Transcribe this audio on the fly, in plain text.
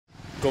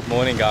Good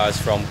morning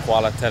guys from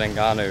Kuala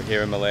Terengganu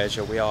here in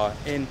Malaysia. We are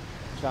in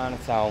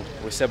Chinatown.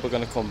 We said we're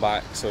going to come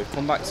back, so we've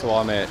come back to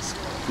our mate's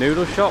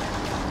noodle shop.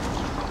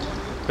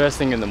 First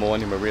thing in the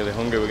morning, we're really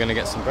hungry. We're going to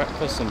get some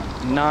breakfast, some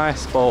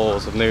nice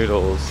bowls of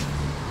noodles.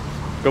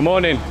 Good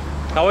morning,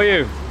 how are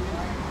you?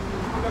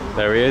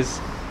 There he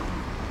is.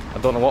 I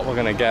don't know what we're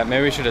going to get.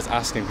 Maybe we should just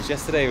ask him, because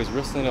yesterday he was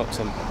rustling up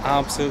some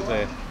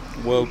absolutely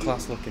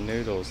world-class looking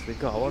noodles. They've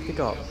got, what have they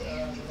got?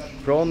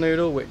 Prawn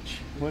noodle,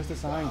 which, where's the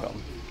sign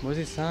gone? Where's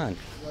his sign?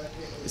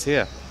 It's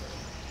here.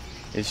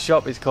 His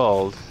shop is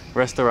called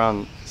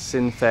Restoran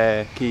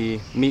Curry Mee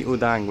Mee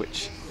Udang,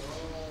 which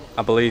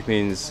I believe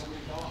means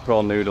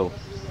prawn noodle.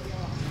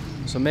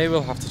 So maybe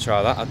we'll have to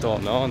try that, I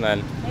don't know, and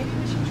then... Maybe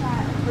we should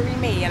try a curry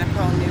mee and a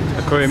prawn noodle.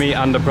 A curry mee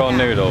and a prawn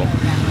noodle.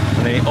 Yeah.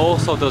 And then he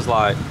also does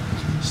like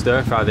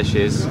stir-fry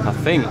dishes. I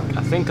think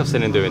I've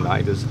seen him doing that.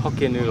 He does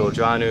Hokkien noodle,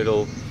 dry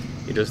noodle.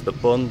 He does the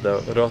bun,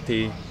 the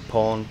Roti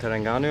Paung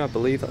Terengganu, I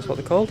believe that's what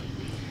they're called.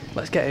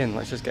 Let's get in,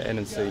 let's just get in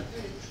and see.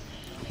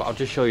 But I'll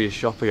just show you his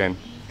shop again.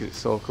 It's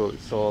so cool,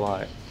 it's so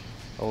like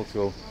old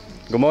school.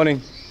 Good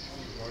morning.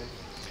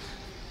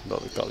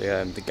 But we've got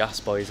the gas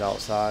boys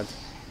outside.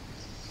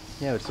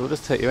 Yeah, so we'll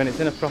just take you in.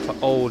 It's in a proper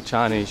old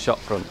Chinese shop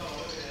front.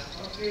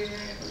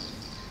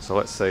 So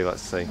let's see.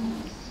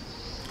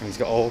 And he's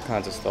got all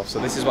kinds of stuff. So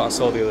this is what I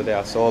saw the other day.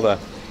 I saw the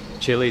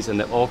chilies and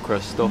the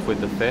okra stuff with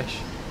the fish.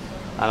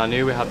 And I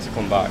knew we had to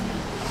come back.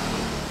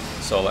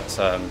 So let's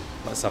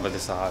have a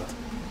decide.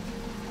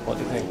 What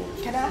do you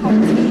think? Can I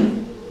have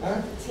tea?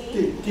 Huh?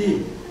 Tea?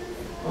 Tea.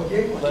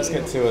 Okay. Let's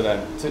get two of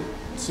them. Tea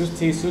susu?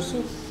 Tea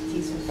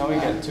susu. Can we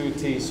get 2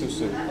 tea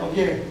susu?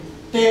 Okay.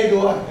 Tea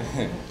dua.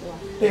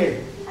 Tea.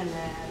 And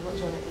what do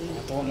you want to eat?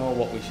 I don't know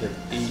what we should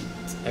eat.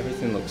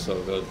 Everything looks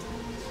so good.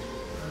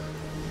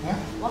 Huh?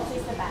 What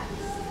is the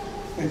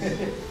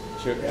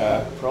best? Should,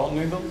 prawn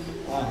noodle?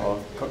 Or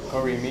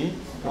curry mee?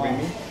 Curry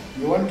mee?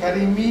 You want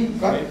curry mee?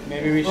 Got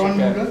Maybe we should prawn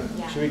get. noodle?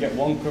 Yeah. Should we get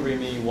 1 curry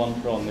mee,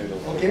 1 prawn noodle?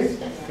 Okay.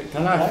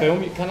 Can I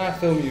film you? Can I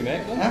film you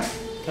make them? Huh?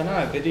 Can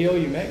I video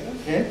you make them?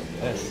 Okay.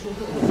 Yes.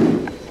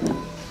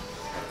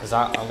 Because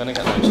I'm gonna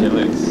get them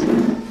chilies.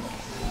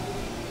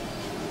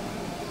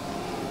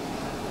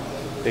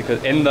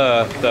 Because in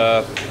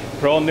the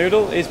prawn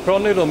noodle, is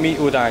prawn noodle mee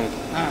udang?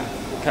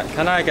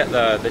 Can I get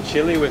the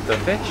chili with the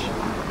fish?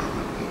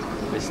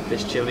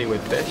 This chili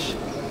with fish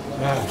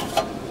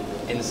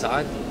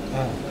inside.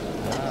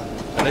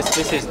 And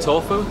this is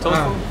tofu?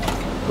 Tofu?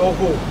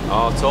 Tofu.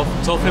 Oh,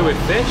 tofu with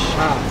fish?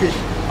 Fish.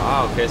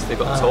 Ah, okay, so they've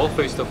got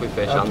tofu stuff with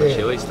fish and the Okay.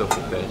 chili stuff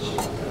with fish.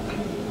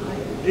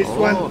 This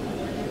one,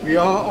 we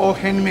are all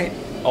handmade.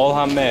 All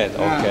handmade,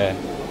 okay.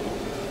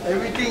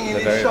 Everything in The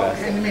this very shop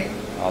best. handmade.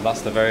 Oh,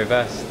 that's the very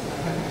best.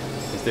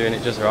 He's doing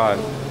it just right.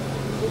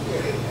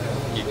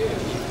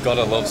 You've got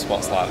to love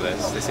spots like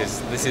this.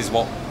 This is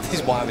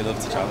why we love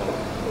to travel.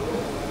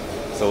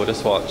 So we'll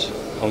just watch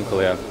Uncle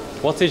here.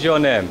 What is your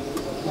name?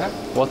 Huh?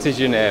 What is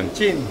your name?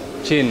 Chin.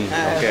 Chin.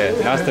 Okay,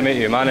 nice to meet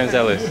you. My name's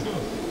Ellis.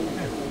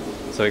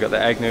 So we got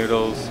the egg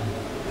noodles.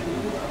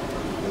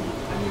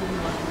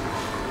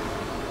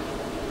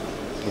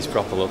 He's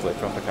proper lovely,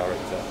 proper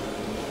character.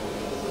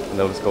 And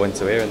they'll just go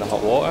into here in the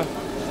hot water.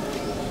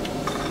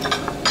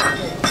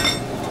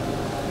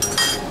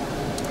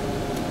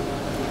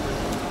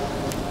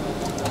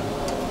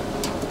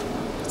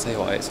 I'll tell you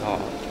what, it's hot.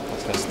 I'm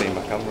just going to steam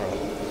my camera up.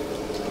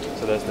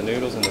 So there's the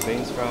noodles and the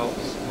bean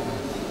sprouts.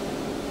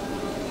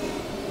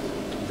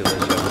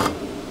 Delicious.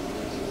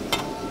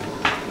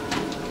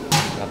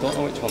 I don't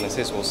know which one this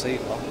is, we'll see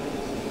though.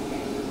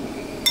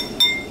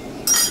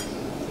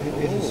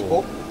 This is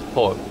pork.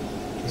 Pork.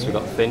 So we've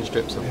got thin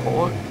strips of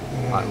pork,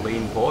 like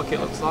lean pork it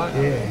looks like.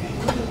 Yeah.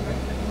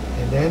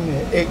 And then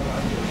egg.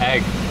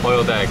 Egg,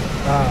 boiled egg.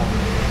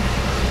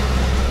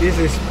 This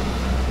is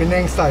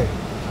Penang style.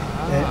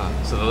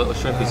 So the little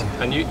shrimp is,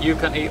 and you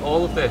can eat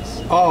all of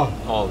this? Oh.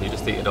 All, you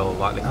just eat it all,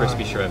 like the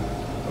crispy shrimp.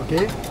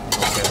 Okay.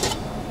 Okay.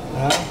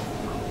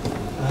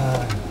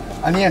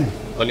 Onion.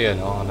 Onion,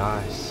 oh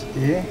nice.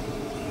 Yeah.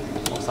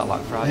 What's that,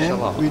 like fried And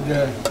shallot? with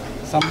the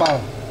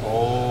sambal.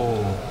 Oh,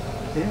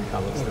 Yeah.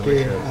 that looks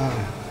Okay. delicious.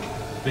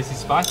 This is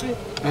spicy?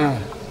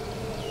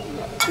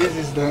 This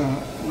is the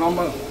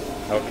normal.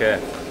 Okay.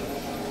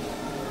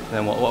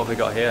 Then what have we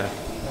got here?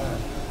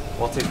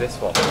 What is this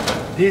one?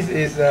 This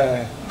is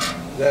the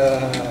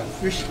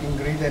fish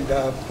ingredient,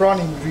 the prawn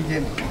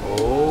ingredient.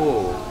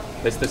 Oh,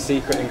 it's the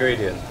secret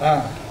ingredient.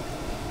 Oh,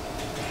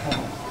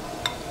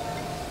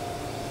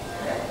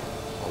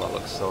 that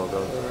looks so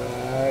good.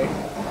 Right.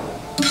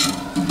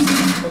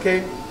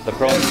 Okay. The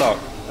prawn stock.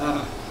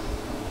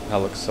 That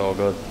looks so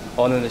good.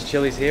 Oh, and then there's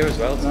chilies here as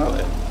well to put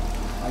in.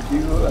 I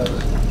give you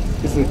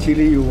this is the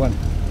chili you want.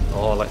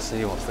 Oh, let's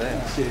see what's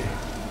there. Okay.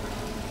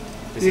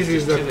 This just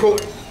is the chili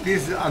cooked. oil.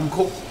 This is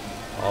uncooked.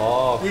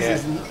 Oh, okay.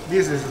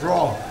 This is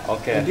raw.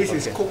 Okay. And this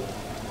is okay. cooked.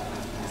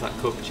 Is that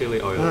cooked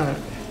chili oil?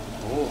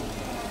 Oh.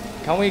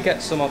 Can we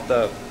get some of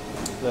the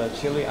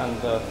chili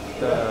and the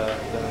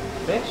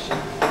fish?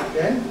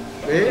 Then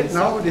wait,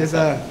 now there's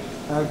a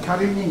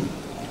curry mee.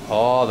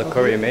 Oh, the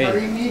curry mee.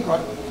 Curry mee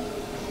got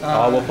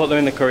we'll put them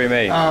in the curry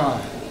mee.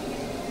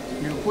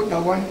 You put the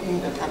one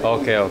in.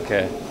 Okay,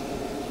 okay.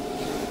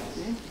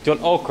 Do you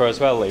want okra as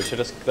well, Lee? Should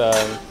just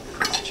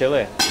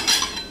chili?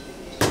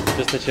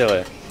 Just the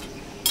chili.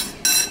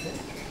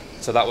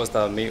 So that was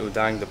the mee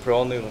udang, the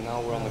prawn noodle.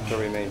 Now we're on the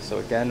curry mee. So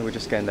again, we're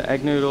just getting the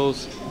egg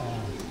noodles.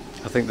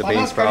 I think the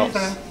bean sprouts.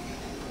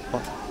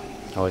 What?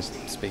 Oh, he's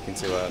speaking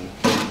to, I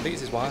think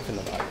it's his wife in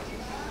the back.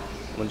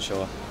 I'm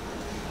unsure.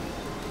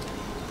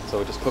 So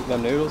we'll just cook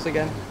them noodles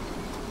again.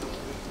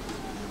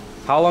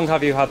 How long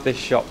have you had this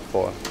shop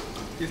for?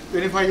 It's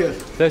 25 years.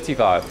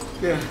 35?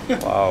 Yeah.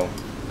 Wow.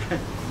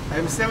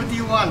 I'm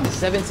 71.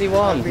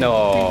 71? I've been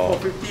No.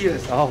 cooking for 50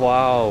 years. Oh,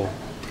 wow.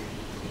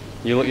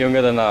 You look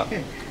younger than that.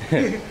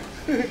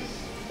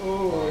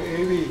 Oh,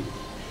 heavy.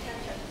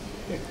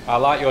 I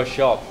like your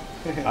shop.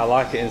 I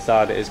like it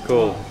inside, it is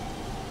cool.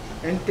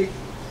 Antique.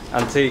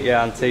 Antique,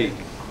 yeah, antique.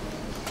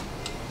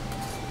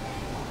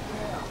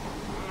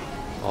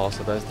 Oh,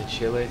 so there's the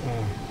chili.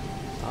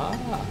 Ah.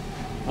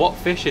 What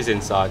fish is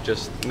inside?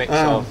 Just mix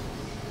of?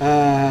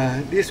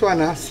 This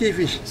one, sea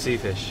fish. Sea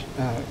fish.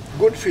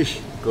 Good fish.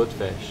 Good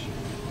fish.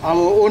 Our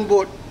own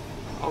boat.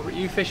 Oh,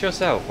 you fish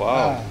yourself?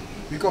 Wow.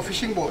 We got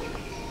fishing boat.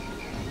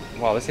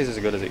 Wow, this is as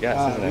good as it gets,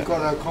 isn't We it?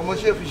 got a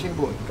commercial fishing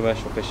boat.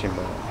 Commercial fishing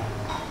boat.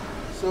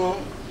 So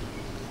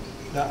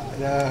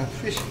the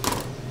fish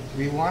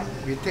we want,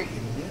 we take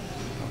in here.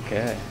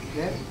 Okay.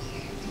 Then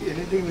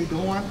anything we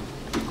don't want,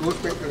 it goes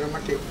back to the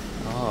market.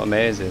 Oh,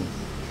 amazing.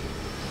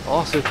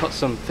 Oh, so we've got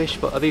some fish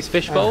balls. Are these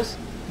fish balls?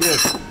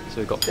 Yes. So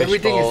we've got fish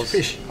Everything balls.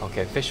 is fish.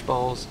 Okay, fish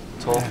balls,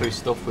 tofu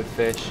stuffed with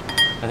fish,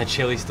 and the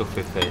chili stuffed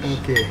with fish.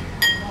 Okay.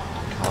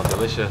 Oh,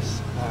 delicious.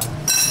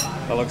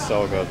 That looks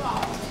so good.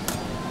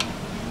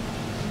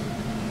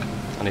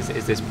 And is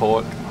this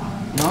pork?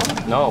 No?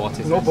 No, what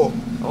is No this? pork.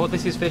 Oh,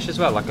 this is fish as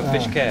well, like a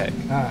fish cake.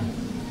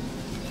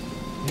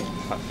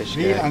 Like fish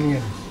Green cake.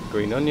 onion.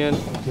 Green onion.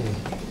 Okay.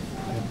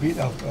 A bit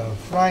of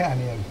fried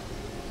onion.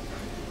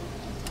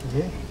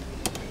 Okay.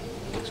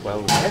 Looks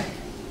well good.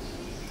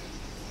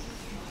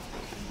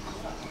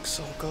 Looks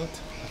so good.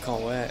 I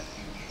can't wait.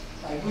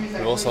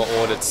 We also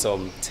ordered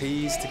some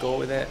teas to go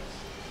with it.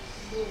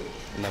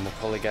 And then we'll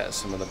probably get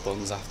some of the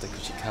buns after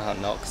because you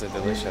can't not because they're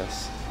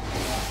delicious.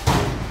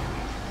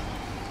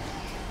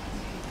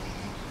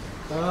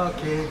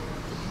 Okay.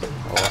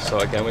 Oh, so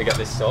again we get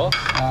this sauce,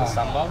 the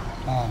sambal.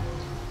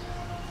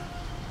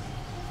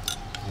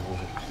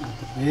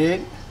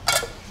 Bit.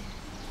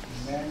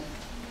 And then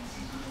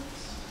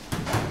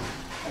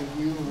I give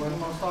you one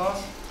more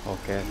sauce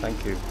Okay,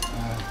 thank you.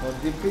 for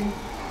dipping.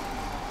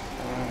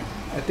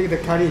 I think the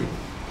curry.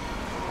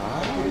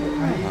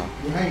 Ah.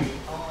 Behind.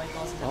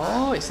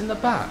 Oh, it's in the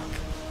back.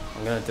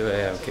 I'm going to do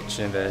a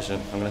kitchen invasion.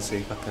 I'm going to see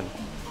if I can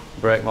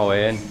break my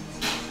way in.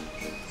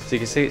 So you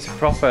can see it's a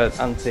proper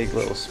antique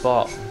little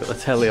spot. Got the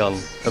telly on,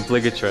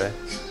 obligatory.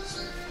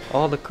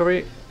 Oh, the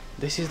curry.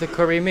 This is the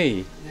curry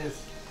mee.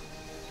 Yes.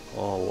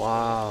 Oh,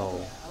 wow.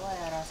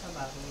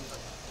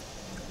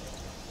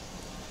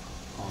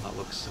 Oh, that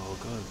looks so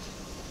good.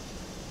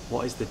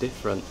 What is the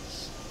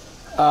difference?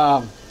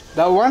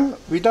 The one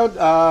without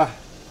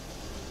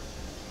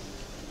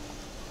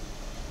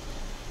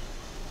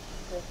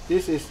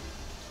this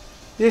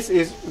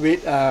is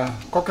with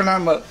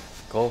coconut milk.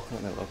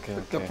 Coconut milk, okay,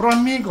 The okay.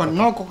 prawn mee got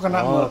no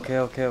coconut Oh, milk. okay,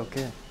 okay,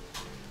 okay.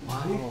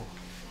 Wow,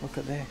 look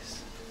at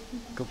this.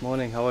 Good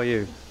morning, how are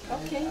you?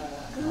 Okay,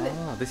 good.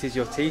 Ah, this is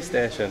your tea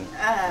station.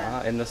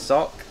 In the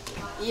sock.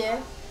 Yeah.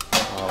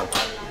 Wow.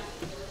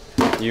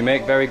 You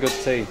make very good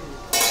tea.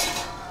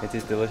 It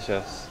is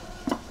delicious.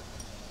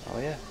 Oh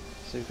yeah,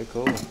 super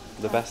cool.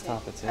 The best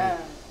type of tea.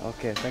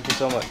 Okay, thank you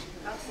so much.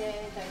 Okay,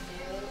 thank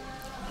you.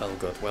 Well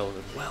good, well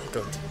good, well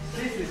good.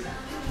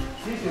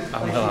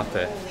 I'm well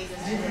happy.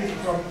 This is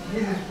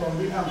from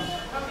Vietnam.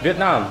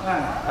 Vietnam?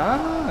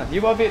 Ah,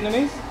 you are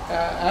Vietnamese?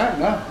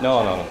 No.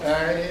 No, no, no.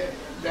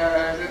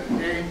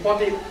 They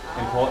import it.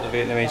 Import the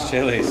Vietnamese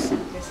chilies.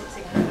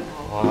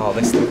 Wow,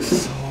 this looks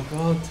so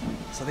good.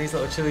 So these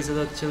little chilies are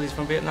the chilies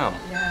from Vietnam?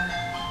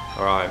 Yeah.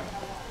 Alright,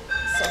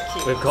 So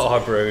cute. we've got our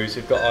brews,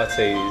 we've got our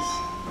teas.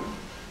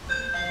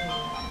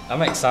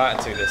 I'm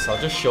excited to do this, so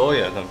I'll just show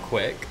you them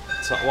quick.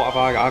 So what have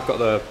I got? I've got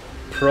the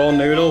prawn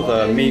noodle,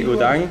 the mee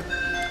udang.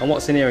 And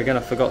what's in here again,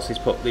 I forgot, so he's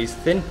put these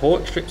thin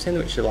pork strips in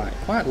which are like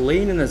quite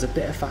lean and there's a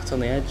bit of fat on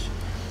the edge.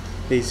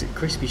 These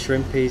crispy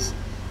shrimpies.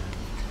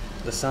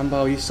 The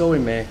sambal, you saw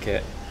him make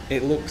it.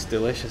 It looks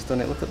delicious,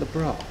 doesn't it? Look at the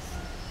broth.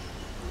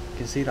 You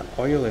can see that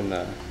oil in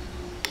there.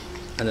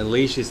 And then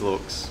Leish's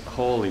looks,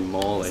 holy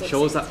moly.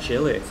 Show us that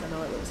chili.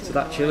 So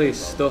that chili is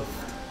stuffed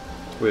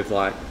with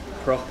like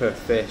proper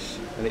fish.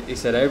 And he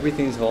said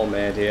everything's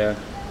homemade here.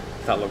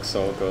 That looks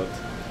so good.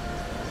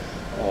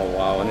 Oh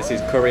wow, and this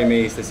is curry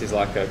mee. This is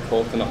like a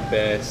coconut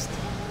based,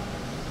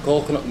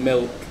 coconut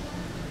milk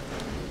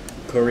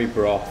curry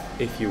broth,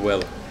 if you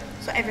will.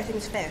 So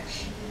everything's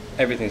fish?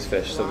 Everything's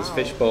fish. So there's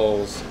fish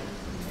balls,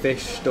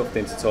 fish stuffed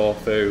into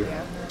tofu,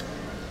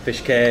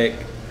 fish cake,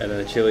 and then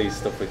the chili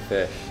stuffed with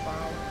fish.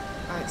 Wow.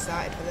 I'm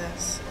excited for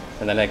this.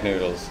 And then egg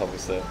noodles,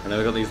 obviously. And then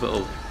we've got these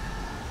little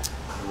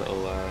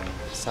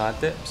side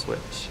dips,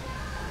 which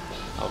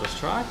I'll just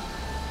try. I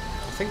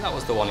think that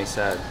was the one he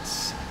said. I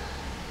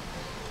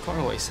can't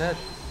remember what he said.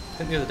 I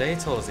think the other day he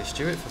told us they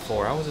stew it for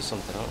 4 hours or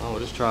something. I don't know, we'll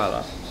just try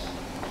that.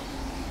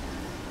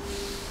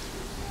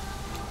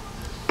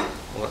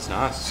 Well, that's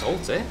nice,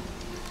 salty.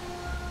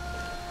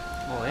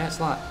 Oh yeah, it's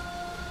like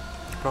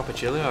proper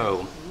chili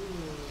oil.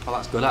 Oh,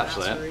 that's good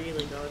actually. That's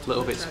really good. A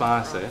little bit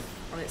spicy.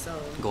 On its own.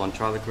 Go on,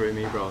 try the curry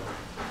mee broth.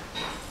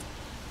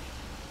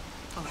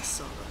 Oh, that's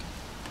so good.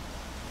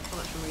 Oh,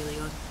 that's really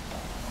good.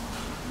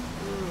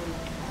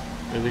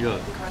 Really good.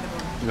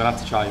 Incredible. I'm gonna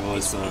have to try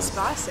yours It's first.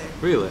 spicy.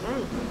 Really?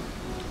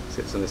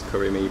 Sits on this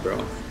curry mee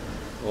broth.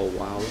 Oh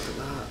wow, look at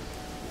that.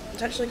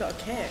 It's actually got a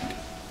cake.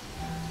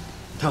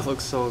 That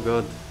looks so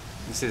good.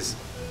 This is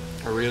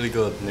a really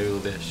good noodle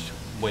dish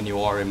when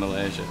you are in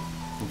Malaysia.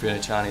 If you're in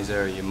a Chinese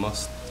area, you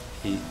must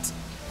eat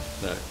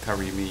the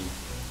curry mee.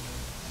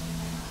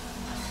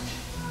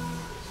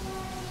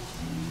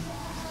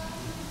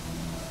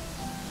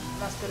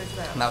 That's good as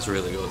well. That's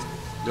really good.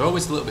 They're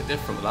always a little bit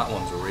different, but that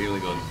one's really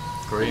good.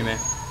 Creamy.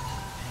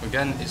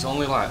 Again, it's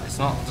only like, it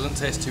doesn't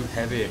taste too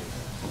heavy of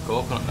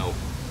coconut milk.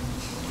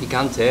 You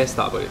can taste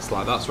that, but it's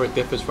like, that's where it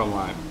differs from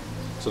like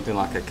something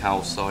like a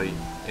cow soy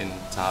in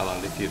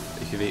Thailand, if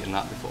you've eaten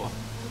that before.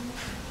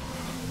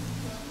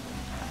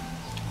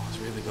 Oh, it's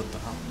really good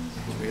that.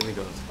 It's really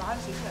good.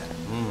 Spicy, isn't it?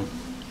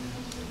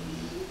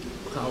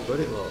 Look how good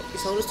it looks.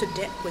 It's all just a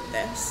dip with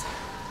this.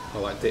 Oh,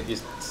 like dip your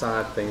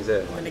side things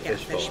in. I'm like gonna a get a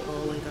fish bowl.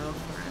 bowl and go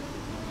for it.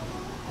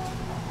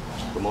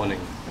 Good morning.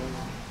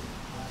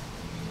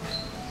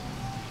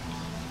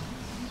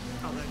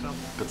 Oh, there you go.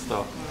 Good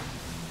stuff.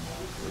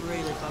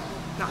 Really good.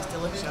 That's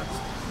delicious.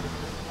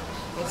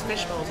 These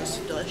fish bowls are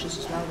delicious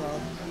as well,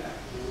 though.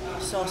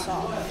 So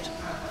soft.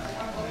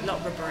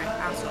 Not rubbery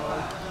at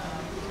all.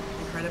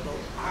 Incredible.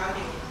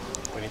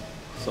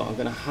 So I'm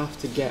gonna have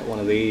to get one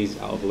of these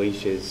out of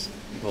Leish's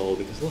bowl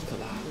because look at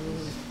that.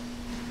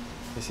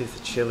 This is the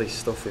chili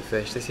stuffed with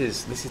fish. This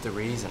is the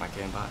reason I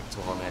came back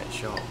to our mate's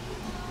shop.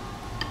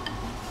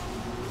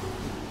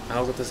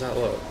 How good does that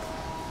look?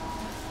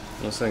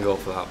 I'm just gonna go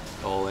for that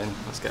all in.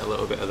 Let's get a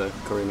little bit of the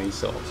curry mee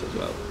sauce as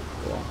well.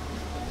 Go on.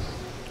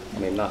 I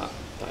mean that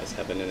is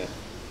heaven, innit?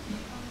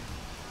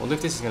 I wonder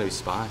if this is gonna be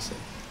spicy.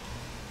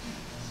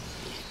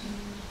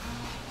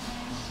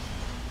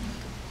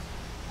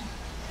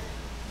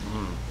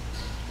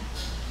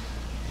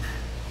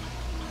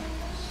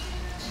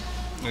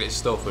 It's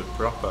stuffed with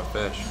proper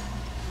fish.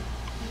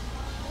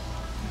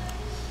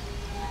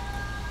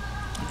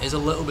 It is a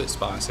little bit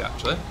spicy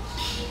actually.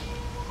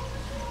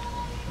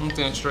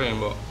 Nothing extreme,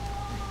 but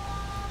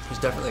there's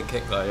definitely a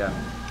kick there, yeah.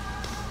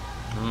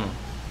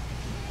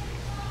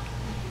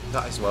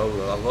 That is well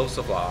good. I love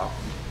stuff like that.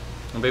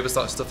 When people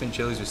start stuffing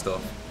chilies with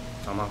stuff,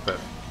 I'm happy.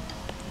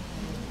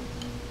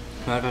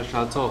 Can I have a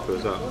tried tofu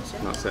as well?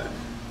 That's it.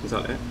 Is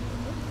that it?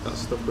 That's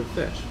stuffed with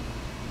fish.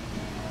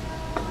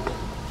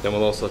 Then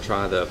we'll also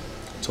try the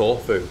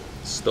tofu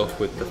stuffed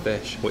with the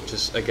fish, which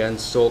is again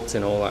soaked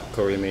in all that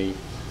curry mee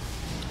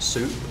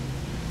soup.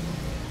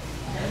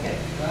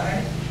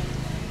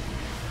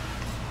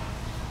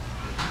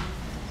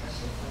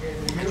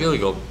 It's really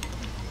good.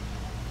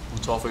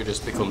 The tofu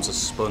just becomes a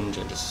sponge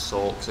and just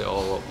soaks it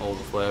all up, all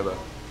the flavour.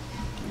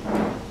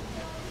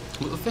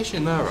 But the fish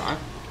in there, right?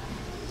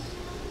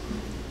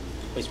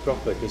 It's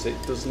proper because it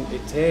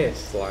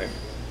tastes like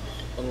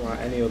unlike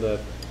any other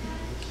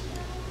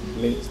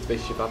minced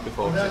fish you've had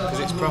before because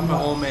it's proper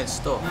homemade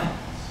stuff.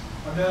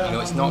 You know,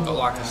 it's not got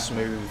like a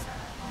smooth,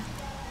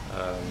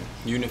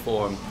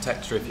 uniform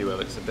texture, if you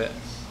will. It's a bit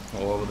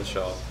all over the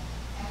shop.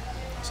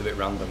 It's a bit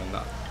random, and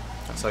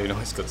that's how you know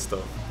it's good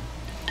stuff.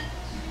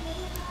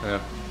 Yeah,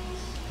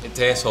 it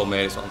tastes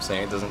homemade. Is what I'm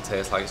saying. It doesn't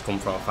taste like it's come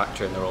from a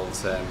factory and they're all the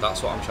same.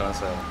 That's what I'm trying to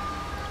say.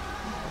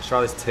 Let's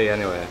try this tea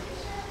anyway.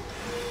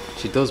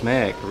 She does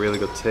make a really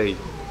good tea.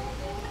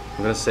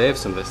 I'm gonna save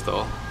some of this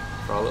though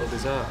for our little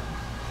dessert.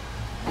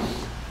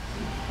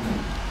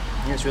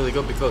 Yeah, it's really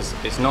good because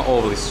it's not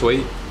overly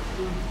sweet.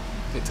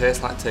 It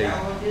tastes like tea.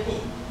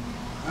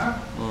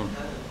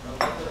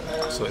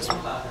 So it's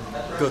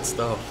good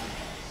stuff.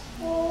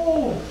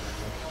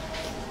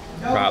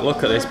 Right,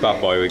 look at this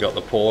bad boy. We got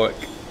the pork.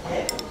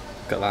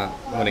 Look at that.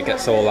 When it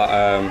gets all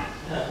that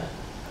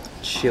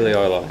chili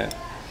oil on it.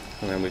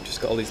 And then we've just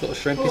got all these little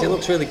shrimpies. It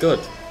looks really good.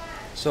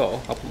 So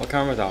I'll put my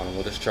camera down and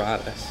we'll just try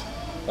this.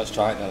 Let's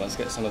try it now. Let's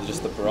get some of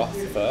just the broth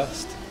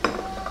first.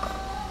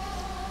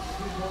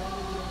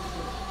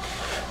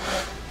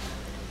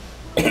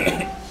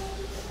 I'm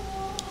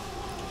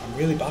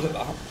really bad at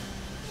that.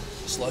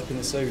 Slurping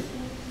the soup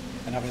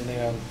and having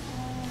the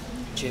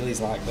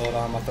chilies like go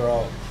down my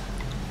throat.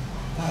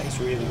 That is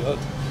really good.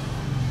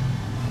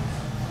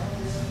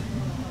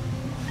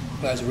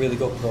 That is a really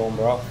good prawn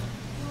broth.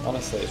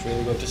 Honestly, it's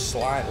really good. Just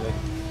slight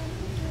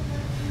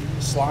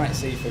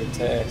seafood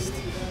taste,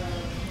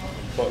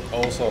 but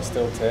also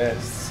still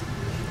tastes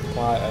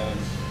quite.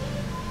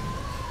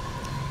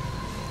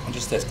 It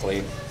just tastes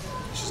clean.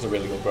 It's just a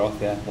really good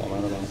broth. Yeah, what am I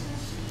on?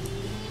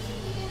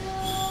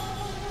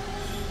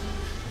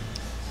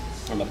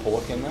 And the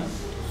pork in there.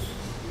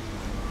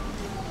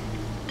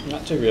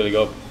 Actually really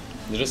good.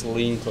 They're just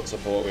lean cuts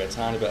of pork with a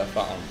tiny bit of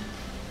fat on.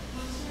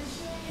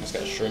 Let's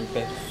get a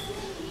shrimpy.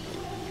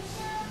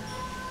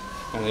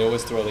 And they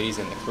always throw these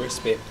in, the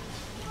crispy,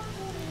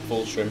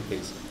 full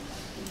shrimpies.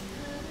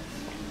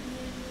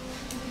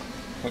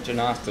 Which are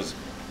nice because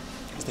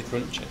they're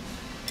crunchy.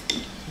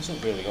 This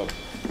looks really good.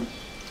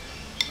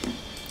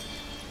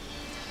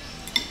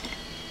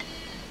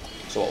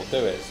 So what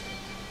we'll do is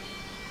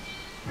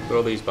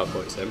throw these bad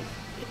boys in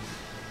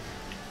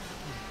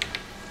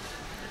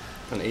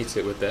and eat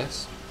it with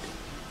this,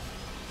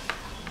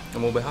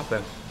 and we'll be happy.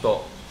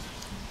 But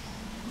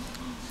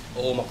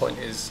all my point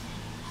is,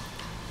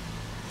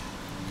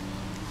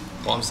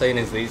 what I'm saying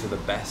is these are the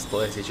best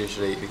places you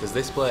should eat, because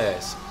this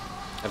place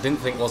I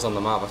didn't think was on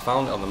the map. I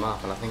found it on the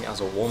map and I think it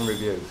has a 1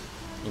 review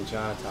in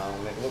Chinatown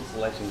and it looks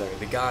legendary.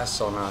 The guy's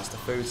so nice, the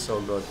food's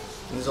so good.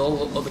 And there's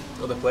all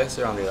other places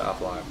around here that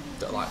are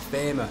like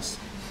famous.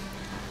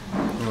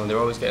 You know, they're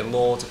always getting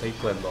loads of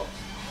people in, but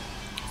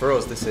for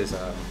us this is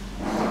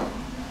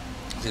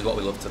what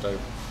we love to do.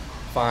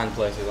 Find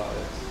places like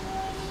this.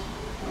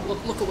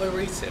 Look at where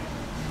we're eating.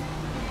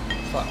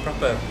 It's like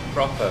proper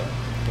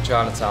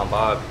Chinatown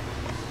vibe.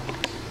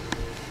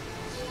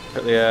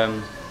 At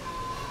the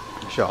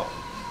shop.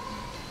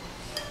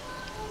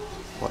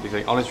 What do you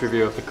think? Honest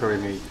review of the curry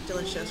meat.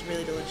 Delicious,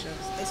 really delicious.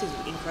 This is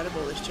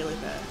incredible, this chilli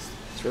paste.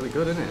 It's really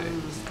good, isn't it?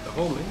 It's the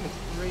whole meat.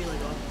 Really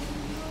good.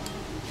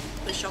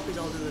 The shop is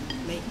older than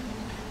me.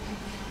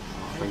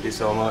 Thank you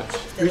so much.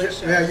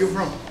 Where are you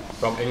from?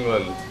 From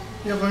England.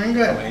 You're from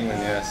England? From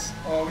England, yes.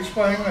 Oh, which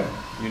part of England?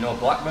 You know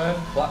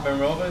Blackburn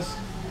Rovers?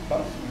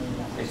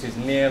 This is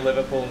near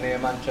Liverpool, near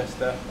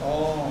Manchester.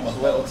 Oh. It's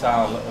a little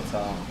town, little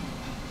town.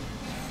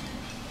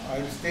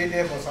 I stayed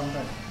there for some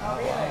time. Oh,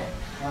 really?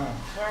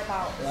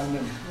 Whereabouts?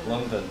 London.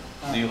 London.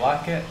 Do you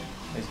like it?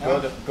 It's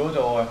good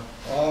or?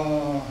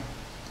 Oh.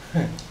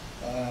 Too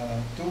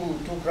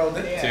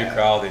crowded? Too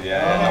crowded,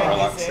 yeah, not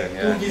relaxing.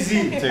 Yeah. Too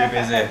busy. Too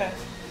busy.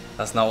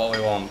 That's not what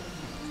we want.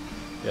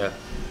 Yeah.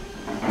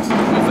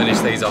 We'll finish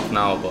these off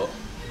now, but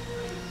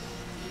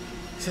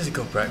this is a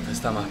good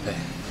breakfast, I'm happy.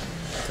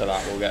 After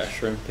that we'll get a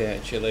shrimp here,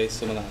 chilli,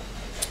 some of that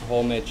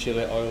homemade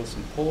chilli oil,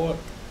 some pork.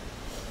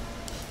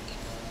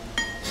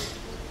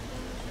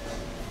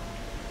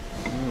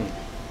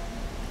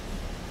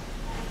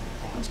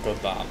 Oh, it's good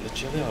that. The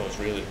chilli oil is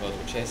really good.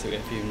 We'll chase it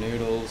with a few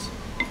noodles.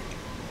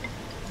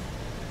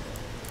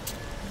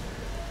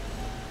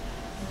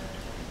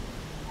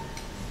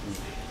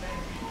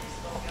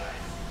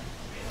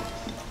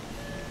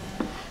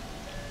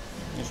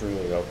 It's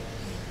really good.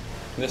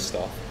 This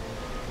stuff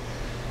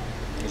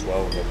is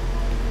well good.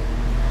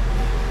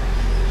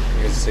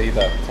 You can see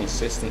the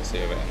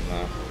consistency of it in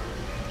there.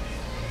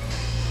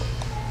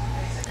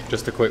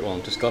 Just a quick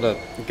one, just gotta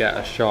get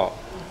a shot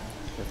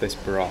of this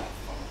broth.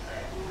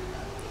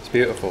 It's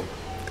beautiful.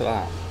 Look at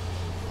that.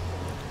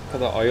 Look at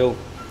that oil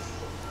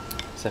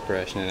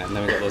separation in it. And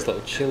then we've got those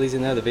little chilies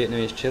in there, the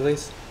Vietnamese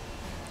chilies.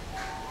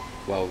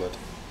 Well good.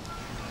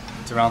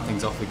 To round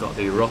things off, we've got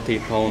the Roti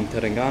Paung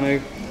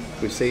Terengganu.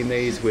 We've seen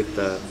these with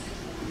the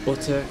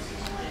butter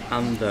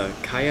and the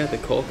kaya, the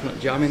coconut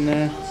jam in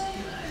there.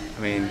 I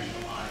mean,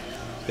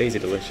 these are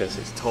delicious.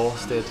 It's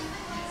toasted.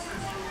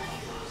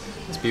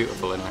 It's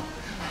beautiful, isn't it?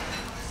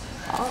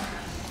 I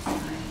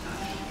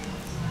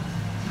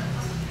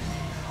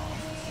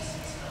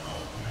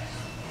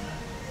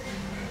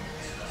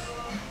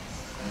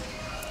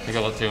think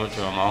I got too much of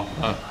them all.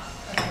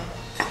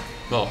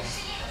 Well,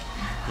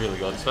 really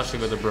good, especially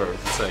with the brew.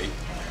 See.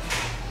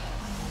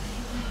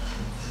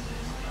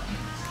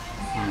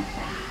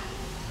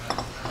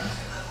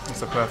 It's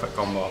the perfect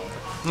combo.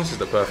 This is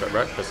the perfect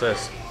breakfast,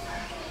 this.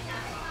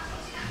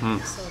 So good.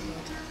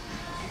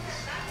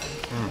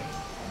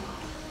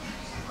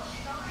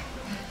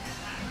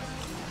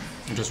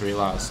 I just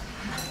realised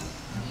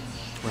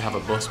we have a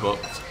bus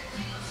booked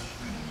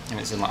and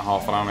it's in like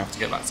half an hour. We have to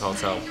get back to the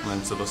hotel and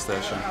then to the bus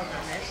station.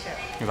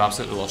 We've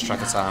absolutely lost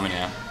track of time in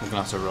here. We're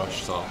gonna have to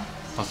rush, so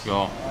let's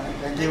go.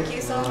 Thank you. Thank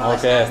you so much.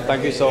 Okay,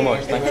 thank you so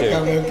much. Thank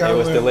you. It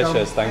was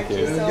delicious. Thank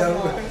you.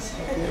 Welcome.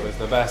 It was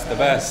the best, the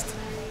best.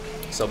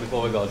 So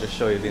before we go, I'll just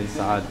show you the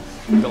inside.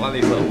 We've got like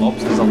these little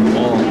lobsters on the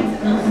wall,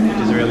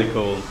 which is really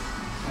cool.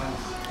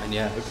 And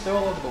yeah, they're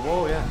all over the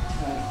wall, yeah.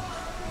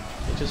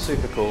 Which is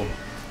super cool.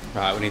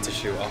 Right, we need to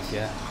shoot off,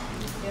 yeah.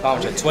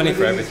 Voucher, 20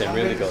 for everything,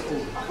 really good.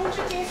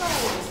 100 years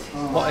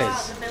old. What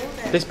is?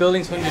 This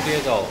building's 100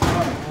 years old. Oh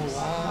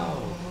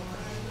wow.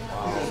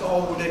 It's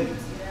all wooden.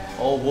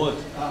 All wood.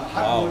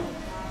 Wow.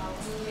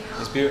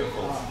 It's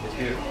beautiful. It's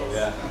beautiful,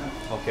 yeah.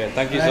 Okay,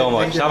 thank you so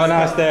much. Have a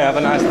nice day, have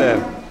a nice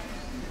day.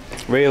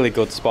 Really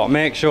good spot.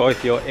 Make sure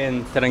if you're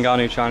in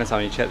Terengganu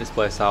Chinatown you check this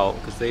place out,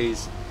 because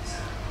these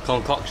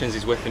concoctions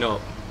he's whipping up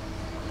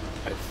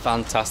are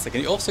fantastic.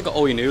 And you also got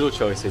all your noodle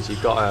choices.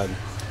 You've got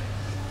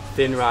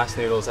thin rice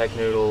noodles, egg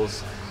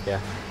noodles, yeah.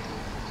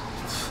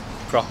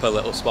 Proper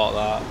little spot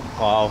that.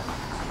 Wow.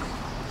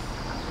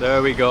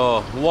 There we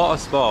go. What a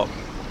spot.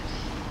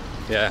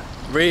 Yeah.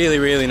 Really,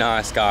 really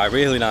nice guy.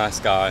 Really nice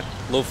guy.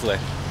 Lovely.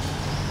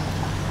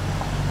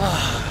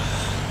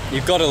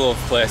 You've got to love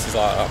places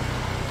like that.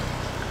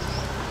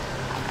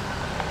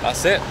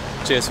 that's it.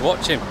 Cheers for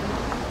watching.